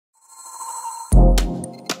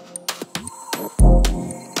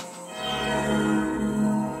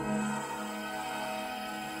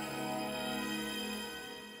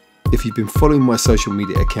If you've been following my social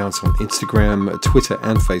media accounts on Instagram, Twitter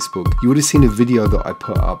and Facebook, you would have seen a video that I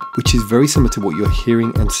put up, which is very similar to what you're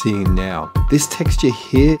hearing and seeing now. This texture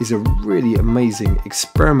here is a really amazing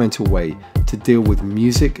experimental way to deal with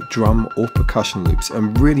music, drum or percussion loops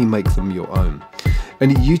and really make them your own.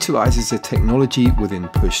 And it utilizes the technology within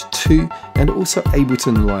Push 2 and also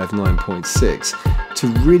Ableton Live 9.6 to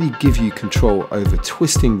really give you control over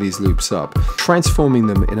twisting these loops up, transforming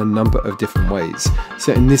them in a number of different ways.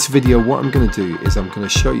 So in this video, what I'm going to do is I'm going to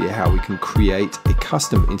show you how we can create a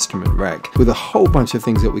custom instrument rack with a whole bunch of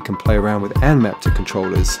things that we can play around with and map to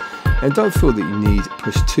controllers. And don't feel that you need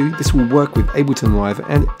Push 2, this will work with Ableton Live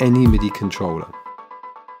and any MIDI controller.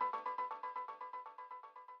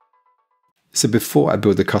 So before I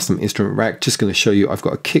build the custom instrument rack, just going to show you I've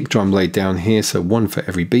got a kick drum laid down here, so one for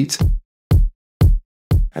every beat.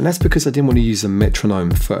 And that's because I didn't want to use a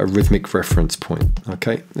metronome for a rhythmic reference point.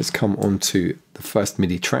 Okay, let's come on to the first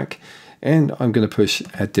MIDI track and I'm going to push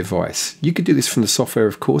Add Device. You could do this from the software,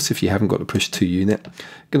 of course, if you haven't got the Push 2 unit. I'm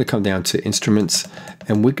going to come down to Instruments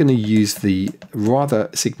and we're going to use the rather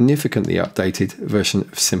significantly updated version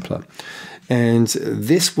of Simpler. And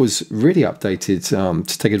this was really updated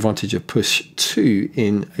to take advantage of Push 2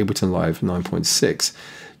 in Ableton Live 9.6.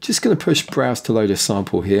 Just going to push Browse to load a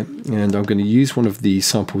sample here, and I'm going to use one of the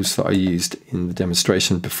samples that I used in the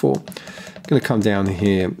demonstration before. I'm going to come down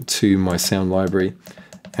here to my sound library,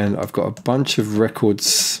 and I've got a bunch of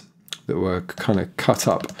records that were kind of cut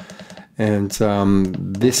up, and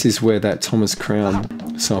this is where that Thomas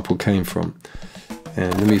Crown sample came from.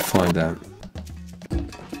 And let me find that.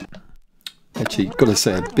 Actually, got to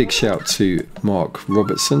say a big shout to Mark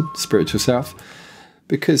Robertson, Spiritual South,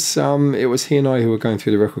 because it was he and I who were going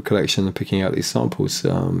through the record collection and picking out these samples.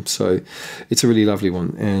 So it's a really lovely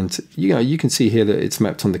one. And you can see here that it's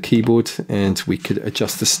mapped on the keyboard and we could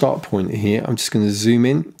adjust the start point here. I'm just going to zoom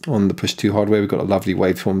in on the Push 2 hardware. We've got a lovely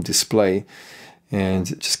waveform display and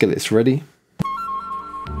just get this ready.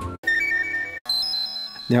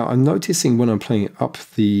 Now I'm noticing when I'm playing up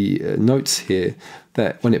the notes here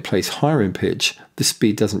that when it plays higher in pitch, the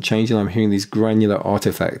speed doesn't change and I'm hearing these granular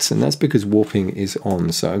artifacts, and that's because warping is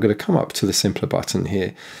on. So I'm going to come up to the Simpler button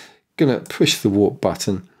here, going to push the warp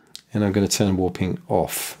button and I'm going to turn warping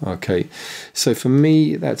off. Okay, so for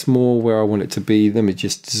me that's more where I want it to be. Let me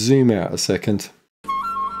just zoom out a second.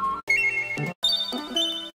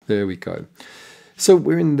 There we go. So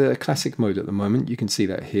we're in the classic mode at the moment. You can see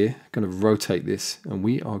that here. I'm going to rotate this and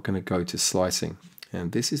we are going to go to slicing.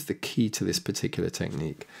 And this is the key to this particular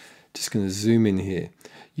technique. Just going to zoom in here.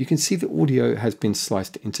 You can see the audio has been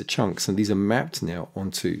sliced into chunks and these are mapped now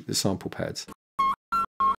onto the sample pads.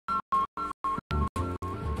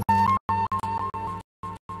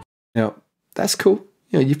 Now that's cool.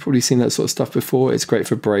 You've probably seen that sort of stuff before. It's great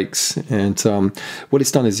for breaks. And what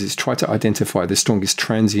it's done is it's tried to identify the strongest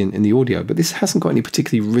transient in the audio, but this hasn't got any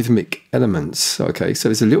particularly rhythmic elements. Okay, so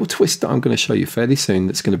there's a little twist that I'm going to show you fairly soon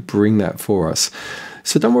that's going to bring that for us.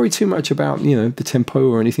 So don't worry too much about, the tempo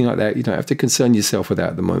or anything like that. You don't have to concern yourself with that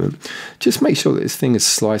at the moment. Just make sure that this thing has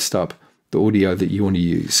sliced up the audio that you want to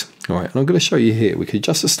use. All right, and I'm going to show you here. We could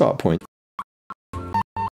adjust the start point.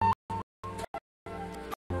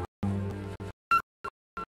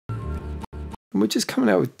 And we're just coming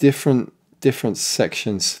out with different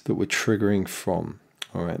sections that we're triggering from.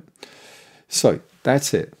 All right. So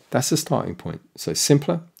that's it. That's the starting point. So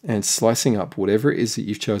Simpler and slicing up whatever it is that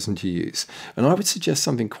you've chosen to use. And I would suggest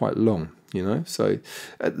something quite long, so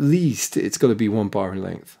at least it's got to be 1 bar in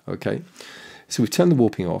length. Okay. So we've turned the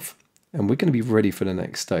warping off and we're going to be ready for the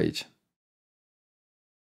next stage.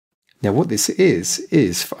 Now what this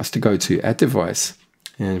is for us to go to Add Device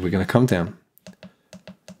and we're going to come down.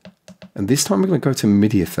 And this time we're going to go to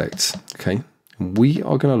MIDI effects, okay? And we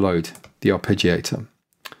are going to load the arpeggiator.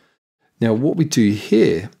 Now what we do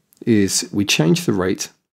here is we change the rate.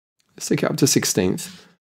 Let's take it up to 16th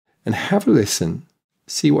and have a listen.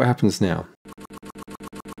 See what happens now.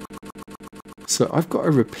 So I've got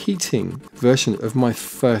a repeating version of my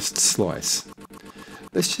first slice.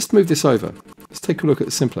 Let's just move this over. Let's take a look at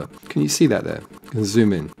the Simpler. Can you see that there? You can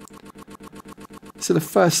zoom in. So the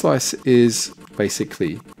first slice is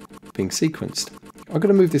basically being sequenced. I'm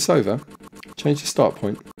going to move this over, change the start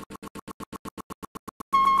point,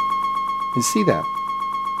 and see that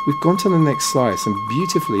we've gone to the next slice and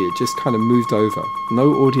beautifully it just kind of moved over.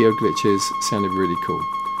 No audio glitches, sounded really cool.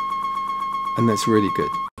 And that's really good.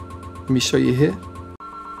 Let me show you here.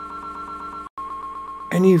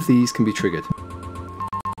 Any of these can be triggered.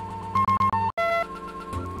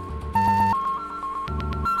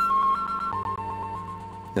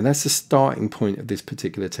 Now that's the starting point of this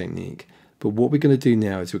particular technique. But what we're going to do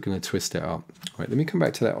now is we're going to twist it up. All right, let me come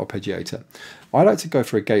back to that arpeggiator. I like to go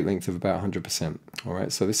for a gate length of about 100%. All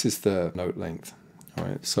right, so this is the note length. All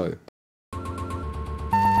right, so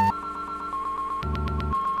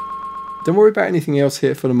don't worry about anything else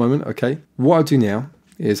here for the moment, okay? What I'll do now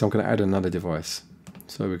is I'm going to add another device.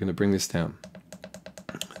 So we're going to bring this down.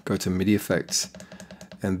 Go to MIDI effects.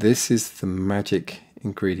 And this is the magic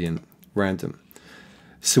ingredient, random.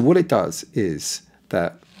 So what it does is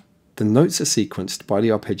that the notes are sequenced by the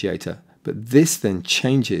arpeggiator, but this then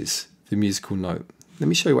changes the musical note. Let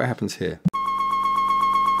me show you what happens here.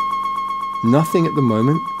 Nothing at the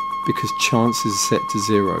moment because chance is set to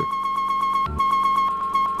 0.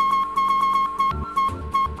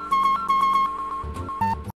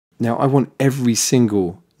 Now I want every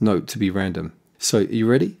single note to be random. So are you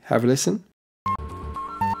ready? Have a listen.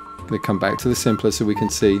 I'm going to come back to the simpler so we can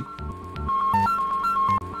see.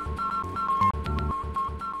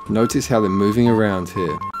 Notice how they're moving around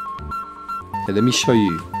here. Now let me show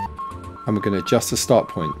you. I'm going to adjust the start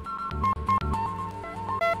point.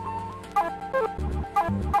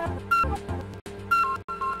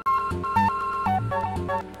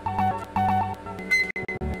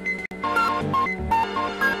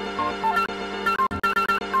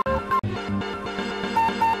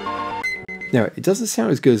 Now, it doesn't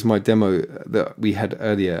sound as good as my demo that we had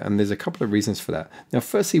earlier, and there's a couple of reasons for that. Now,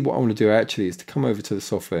 firstly, what I want to do actually is to come over to the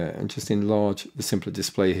software and just enlarge the simpler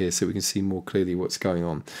display here so we can see more clearly what's going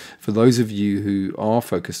on. For those of you who are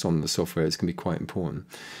focused on the software, it's going to be quite important.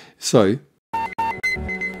 So,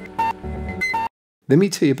 let me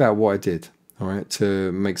tell you about what I did, all right,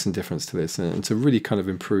 to make some difference to this and to really kind of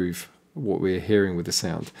improve what we're hearing with the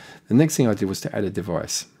sound. The next thing I did was to add a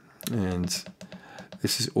device, and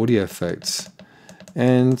this is audio effects,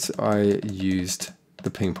 and I used the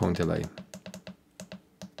ping pong delay.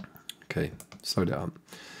 Okay, slow that up.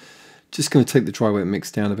 Just going to take the dry wet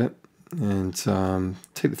mix down a bit and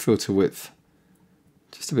take the filter width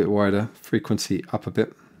just a bit wider, frequency up a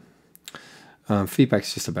bit.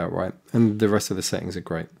 Feedback's just about right, and the rest of the settings are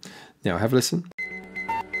great. Now have a listen.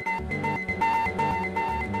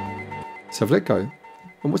 So I've let go,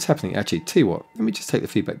 and what's happening? Actually, tell you what, let me just take the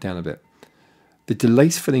feedback down a bit. The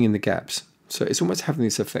delay's filling in the gaps, so it's almost having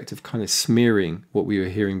this effect of kind of smearing what we were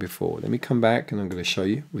hearing before. Let me come back and I'm going to show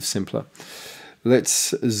you with simpler.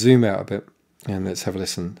 Let's zoom out a bit and let's have a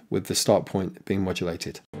listen with the start point being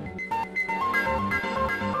modulated.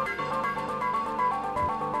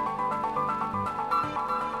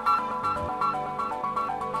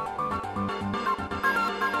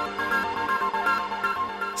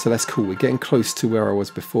 So that's cool, we're getting close to where I was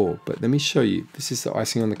before, but let me show you, this is the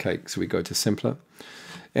icing on the cake. So we go to simpler,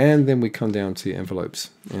 and then we come down to envelopes,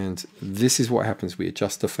 and this is what happens. We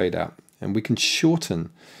adjust the fade out, and we can shorten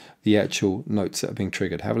the actual notes that are being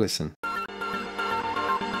triggered. Have a listen.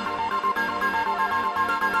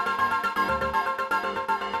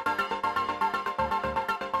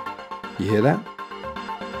 You hear that?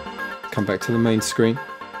 Come back to the main screen.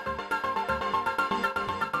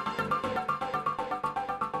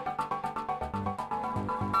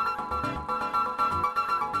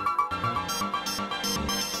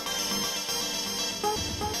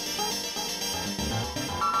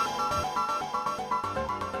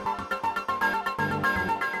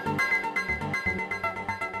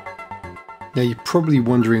 Now you're probably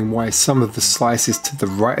wondering why some of the slices to the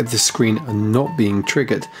right of the screen are not being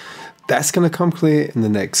triggered. That's going to come clear in the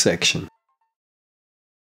next section.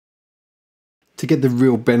 To get the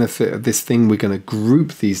real benefit of this thing, we're going to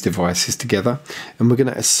group these devices together and we're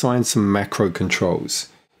going to assign some macro controls.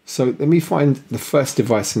 So let me find the first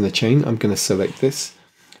device in the chain. I'm going to select this.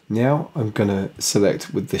 Now I'm going to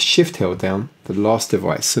select with the shift held down the last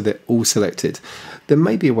device so they're all selected. There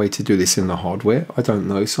may be a way to do this in the hardware, I don't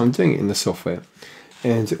know, so I'm doing it in the software.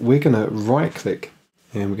 And we're going to right click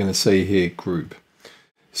and we're going to say here group.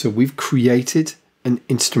 So we've created an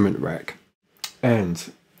instrument rack,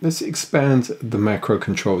 and let's expand the macro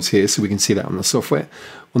controls here so we can see that on the software.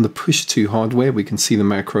 On the push to hardware, we can see the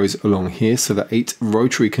macros along here. So the 8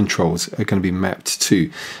 rotary controls are going to be mapped to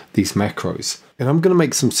these macros. And I'm going to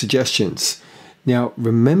make some suggestions. Now,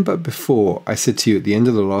 remember before I said to you at the end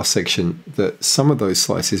of the last section that some of those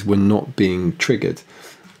slices were not being triggered.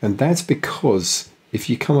 And that's because if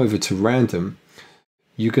you come over to random,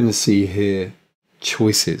 you're going to see here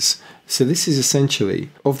choices. So this is essentially,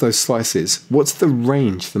 of those slices, what's the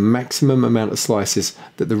range, the maximum amount of slices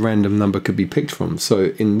that the random number could be picked from?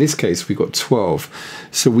 So in this case, we've got 12.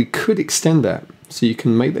 So we could extend that. So you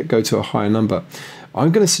can make that go to a higher number.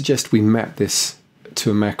 I'm going to suggest we map this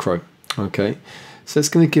to a macro. Okay. So it's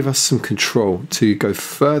going to give us some control to go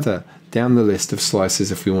further down the list of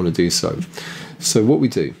slices if we want to do so. So what we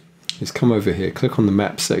do is come over here, click on the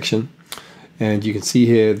map section, and you can see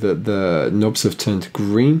here that the knobs have turned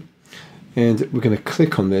green, and we're going to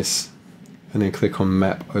click on this and then click on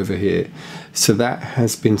map over here. So that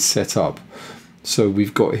has been set up. So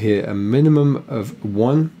we've got here a minimum of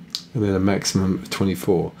 1 and then a maximum of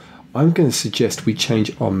 24. I'm going to suggest we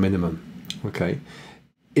change our minimum. Okay.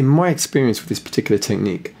 In my experience with this particular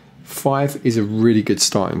technique, 5 is a really good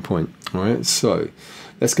starting point. All right. So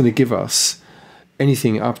that's going to give us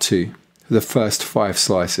anything up to the first 5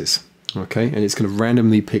 slices. Okay. And it's going to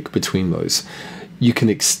randomly pick between those. You can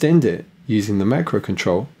extend it using the macro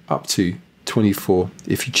control up to 24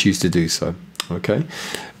 if you choose to do so. Okay.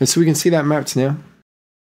 And so we can see that mapped now.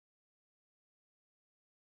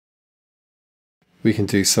 We can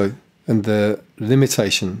do so. And the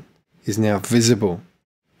limitation is now visible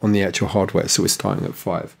on the actual hardware. So we're starting at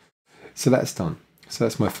 5. So that's done. So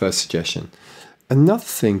that's my first suggestion. Another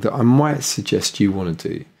thing that I might suggest you want to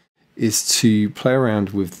do is to play around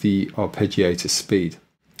with the arpeggiator speed.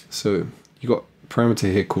 So you've got a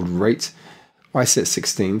parameter here called rate. I set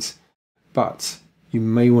 16s, but you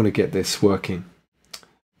may want to get this working.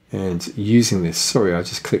 And using this, sorry, I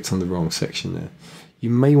just clicked on the wrong section there. You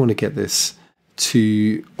may want to get this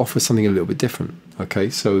to offer something a little bit different. Okay,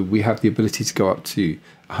 so we have the ability to go up to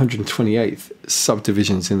 128th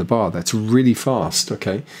subdivisions in the bar. That's really fast.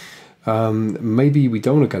 Okay, maybe we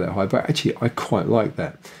don't want to go that high, but actually I quite like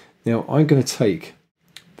that. Now I'm going to take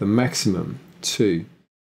the maximum to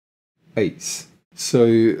 8s. So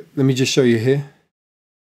let me just show you here.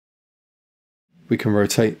 We can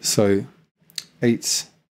rotate, so 8s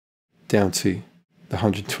down to the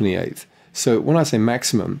 128th. So when I say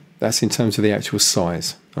maximum, that's in terms of the actual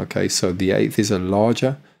size. Okay, so the 8th is a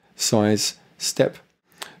larger size step,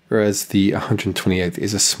 whereas the 128th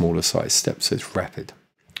is a smaller size step, so it's rapid.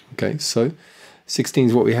 Okay, so 16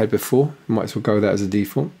 is what we had before. Might as well go with that as a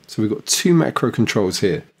default. So we've got 2 macro controls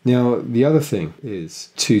here. Now, the other thing is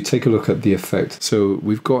to take a look at the effect. So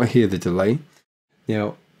we've got here the delay.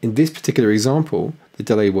 Now, in this particular example, the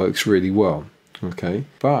delay works really well. Okay,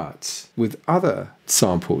 but with other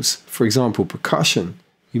samples, for example, percussion,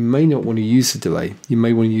 you may not want to use the delay. You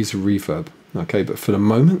may want to use a reverb. Okay, but for the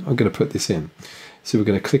moment, I'm going to put this in. So we're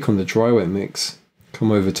going to click on the dry wet mix,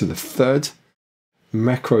 come over to the 3rd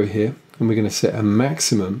macro here, and we're going to set a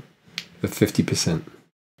maximum of 50%.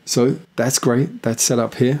 So that's great. That's set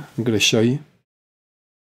up here. I'm going to show you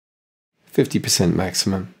 50%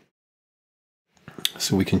 maximum.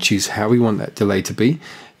 So we can choose how we want that delay to be,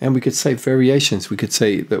 and we could say variations. We could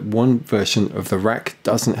say that one version of the rack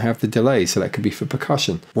doesn't have the delay, so that could be for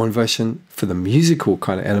percussion. One version for the musical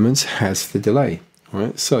kind of elements has the delay. All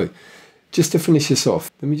right, so just to finish this off,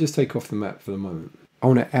 let me just take off the map for the moment. I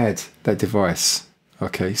want to add that device.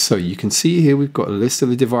 Okay, so you can see here we've got a list of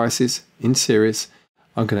the devices in series.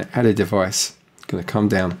 I'm going to add a device. I'm going to come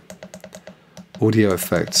down, audio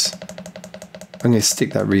effects. I'm going to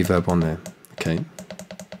stick that reverb on there. Okay.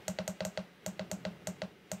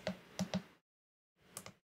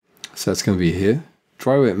 So that's going to be here.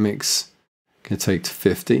 Dry wet mix, going to take to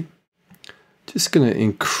 50. Just going to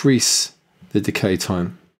increase the decay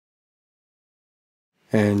time.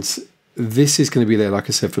 And this is going to be there, like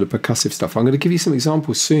I said, for the percussive stuff. I'm going to give you some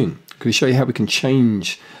examples soon. I'm going to show you how we can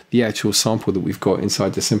change the actual sample that we've got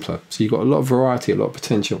inside the simpler. So you've got a lot of variety, a lot of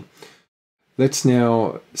potential. Let's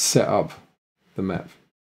now set up the map.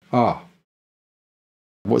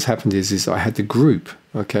 What's happened is I had the group.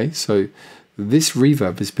 Okay, so this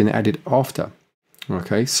reverb has been added after.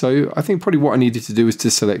 Okay, so I think probably what I needed to do is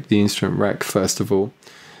to select the instrument rack first of all,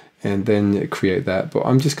 and then create that. But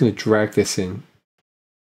I'm just going to drag this in.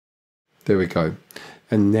 There we go.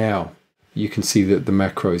 And now you can see that the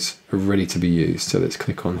macros are ready to be used. So let's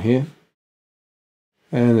click on here.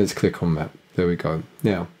 And let's click on map. There we go.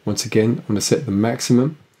 Now, once again, I'm going to set the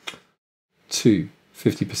maximum to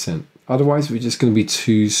 50%. Otherwise, we're just going to be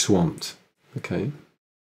too swamped. Okay.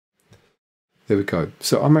 There we go.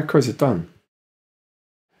 So our macros are done.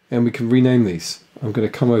 And we can rename these. I'm going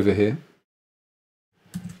to come over here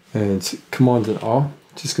and Command and R.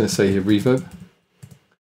 Just going to say here reverb.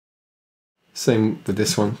 Same with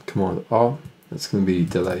this one, Command R. That's going to be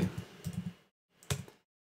delay.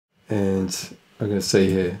 And I'm going to say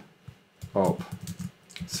here arp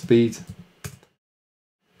speed.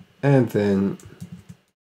 And then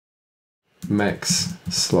max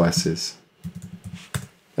slices.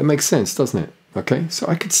 That makes sense, doesn't it? Okay, so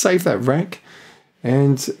I could save that rack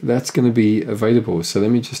and that's going to be available. So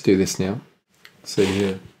let me just do this now. So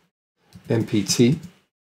here, MPT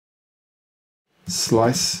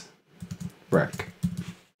slice rack.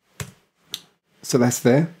 So that's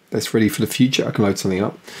there. That's ready for the future. I can load something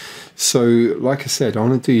up. So like I said, I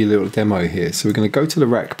want to do you a little demo here. So we're going to go to the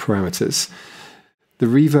rack parameters. The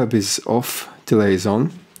reverb is off, delay is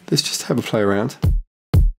on. Let's just have a play around.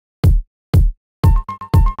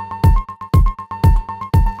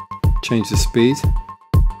 Change the speed.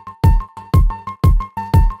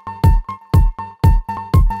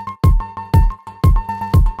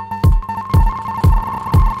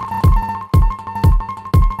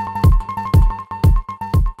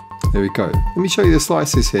 There we go. Let me show you the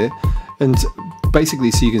slices here. And basically,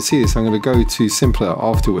 so you can see this, I'm going to go to simpler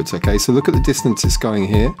afterwards. Okay, so look at the distance it's going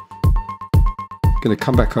here. Going to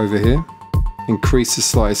come back over here, increase the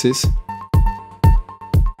slices.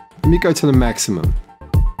 Let me go to the maximum.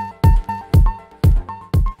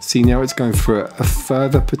 See, now it's going for a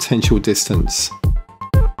further potential distance.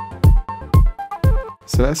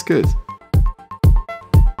 So that's good.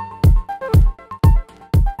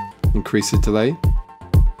 Increase the delay.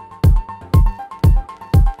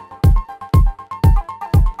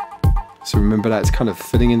 So remember that, it's kind of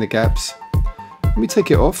filling in the gaps. Let me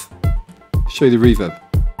take it off, show you the reverb.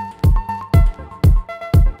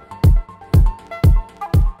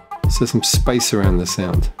 So some space around the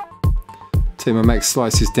sound. Take my max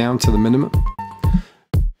slices down to the minimum.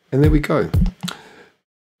 And there we go.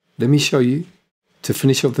 Let me show you, to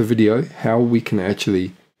finish off the video, how we can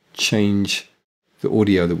actually change the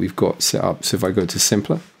audio that we've got set up. So if I go to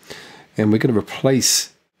simpler, and we're going to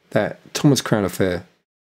replace that Thomas Crown Affair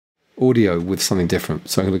audio with something different.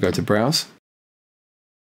 So I'm going to go to browse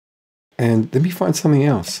and let me find something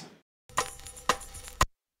else.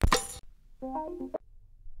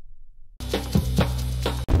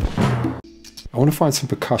 I want to find some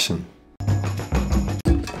percussion.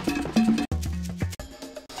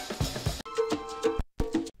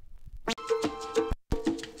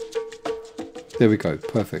 There we go,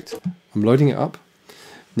 perfect. I'm loading it up.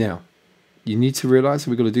 Now, you need to realize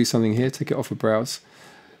we've got to do something here. Take it off of browse.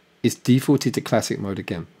 It's defaulted to classic mode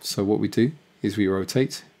again. So what we do is we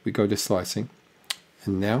rotate, we go to slicing,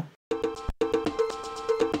 and now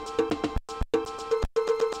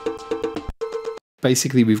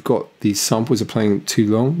basically we've got these samples are playing too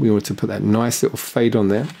long. We want to put that nice little fade on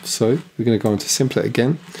there. So we're going to go into simpler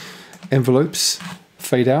again, envelopes,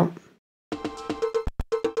 fade out.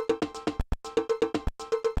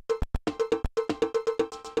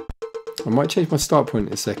 I might change my start point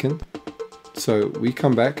in a second. So we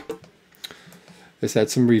come back, let's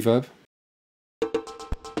add some reverb.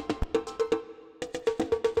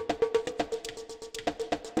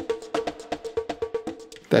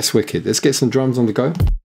 That's wicked. Let's get some drums on the go.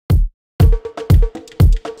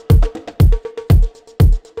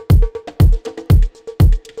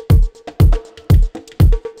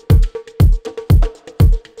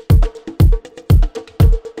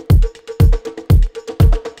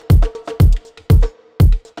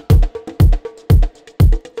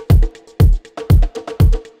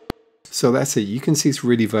 So that's it. You can see it's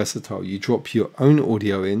really versatile. You drop your own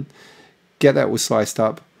audio in, get that all sliced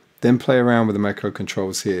up, then play around with the macro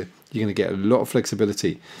controls here. You're going to get a lot of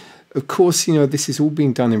flexibility. Of course, you know, this is all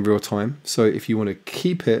being done in real time. So if you want to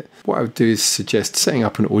keep it, what I would do is suggest setting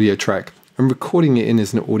up an audio track and recording it in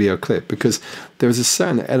as an audio clip, because there is a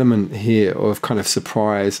certain element here of kind of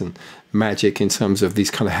surprise and magic in terms of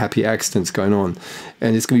these kind of happy accidents going on.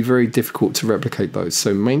 And it's going to be very difficult to replicate those.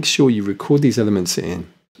 So make sure you record these elements in.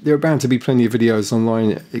 There are bound to be plenty of videos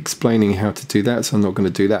online explaining how to do that, so I'm not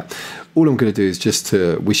going to do that. All I'm going to do is just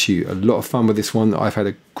to wish you a lot of fun with this one. I've had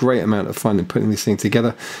a great amount of fun in putting this thing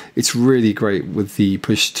together. It's really great with the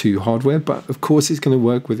push to hardware, but of course it's going to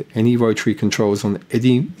work with any rotary controls on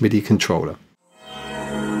any MIDI controller.